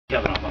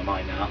Have it on my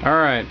mind now.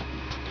 Alright,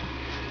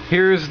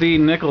 here's the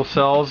nickel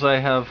cells. I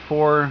have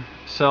 4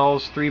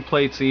 cells, 3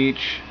 plates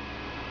each,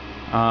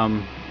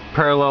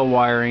 parallel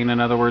wiring. In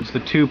other words, the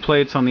 2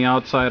 plates on the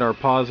outside are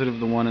positive,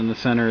 the one in the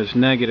center is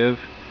negative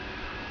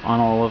on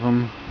all of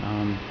them.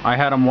 I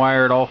had them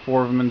wired, all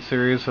 4 of them, in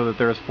series, so that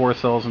there's 4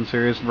 cells in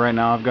series. Right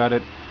now I've got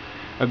it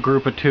a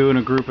group of 2 and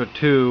a group of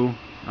 2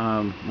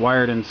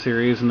 wired in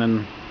series, and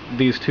then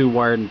these 2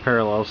 wired in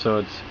parallel. So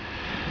it's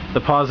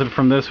the positive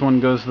from this one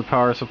goes to the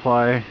power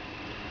supply,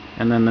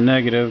 and then the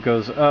negative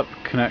goes up,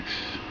 connects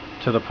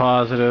to the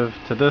positive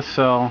to this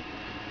cell,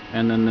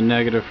 and then the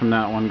negative from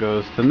that one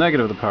goes to the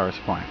negative of the power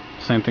supply.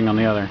 Same thing on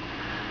the other.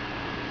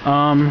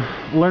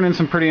 Learning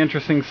some pretty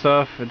interesting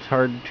stuff. It's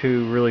hard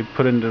to really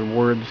put into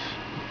words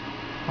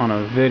on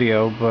a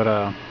video,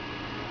 but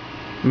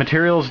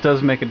materials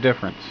does make a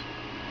difference.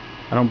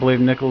 I don't believe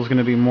nickel is going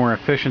to be more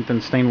efficient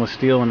than stainless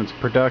steel in its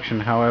production.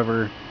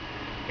 However,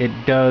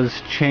 it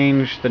does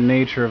change the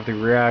nature of the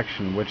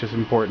reaction, which is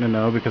important to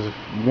know, because if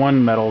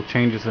one metal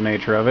changes the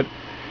nature of it,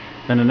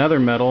 then another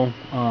metal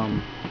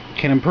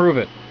can improve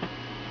it.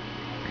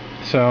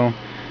 So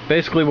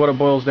basically what it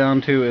boils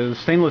down to is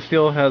stainless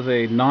steel has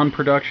a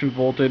non-production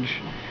voltage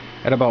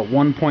at about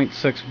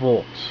 1.6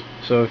 volts.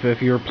 So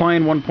if you're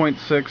applying 1.6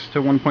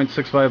 to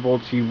 1.65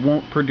 volts, you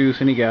won't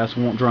produce any gas,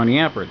 won't draw any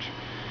amperage.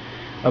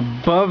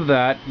 Above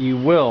that you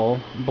will,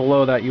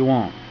 below that you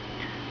won't.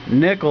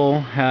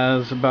 Nickel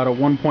has about a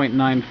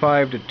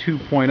 1.95 to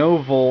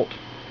 2.0 volt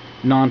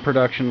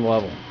non-production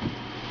level.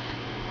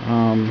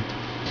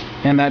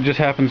 And that just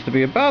happens to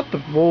be about the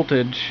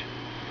voltage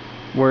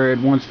where it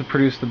wants to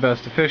produce the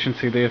best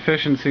efficiency. The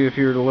efficiency, if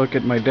you were to look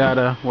at my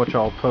data, which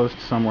I'll post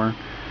somewhere,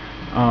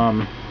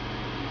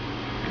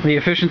 the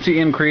efficiency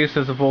increased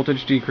as the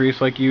voltage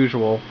decreased like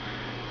usual,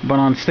 but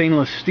on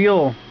stainless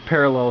steel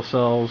parallel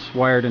cells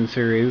wired in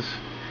series,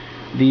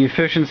 the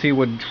efficiency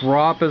would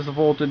drop as the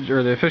voltage,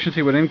 or the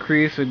efficiency would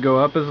increase, it'd go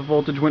up as the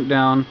voltage went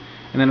down,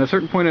 and then at a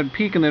certain point it'd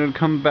peak and then it would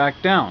come back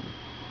down.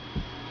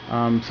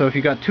 So if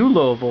you got too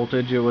low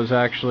voltage, it was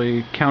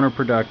actually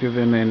counterproductive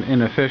and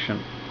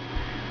inefficient.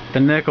 The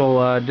nickel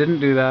didn't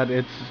do that.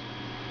 It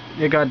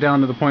got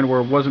down to the point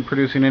where it wasn't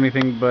producing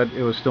anything, but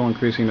it was still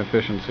increasing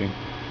efficiency.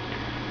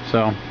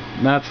 So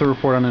that's the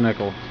report on the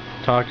nickel.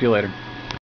 Talk to you later.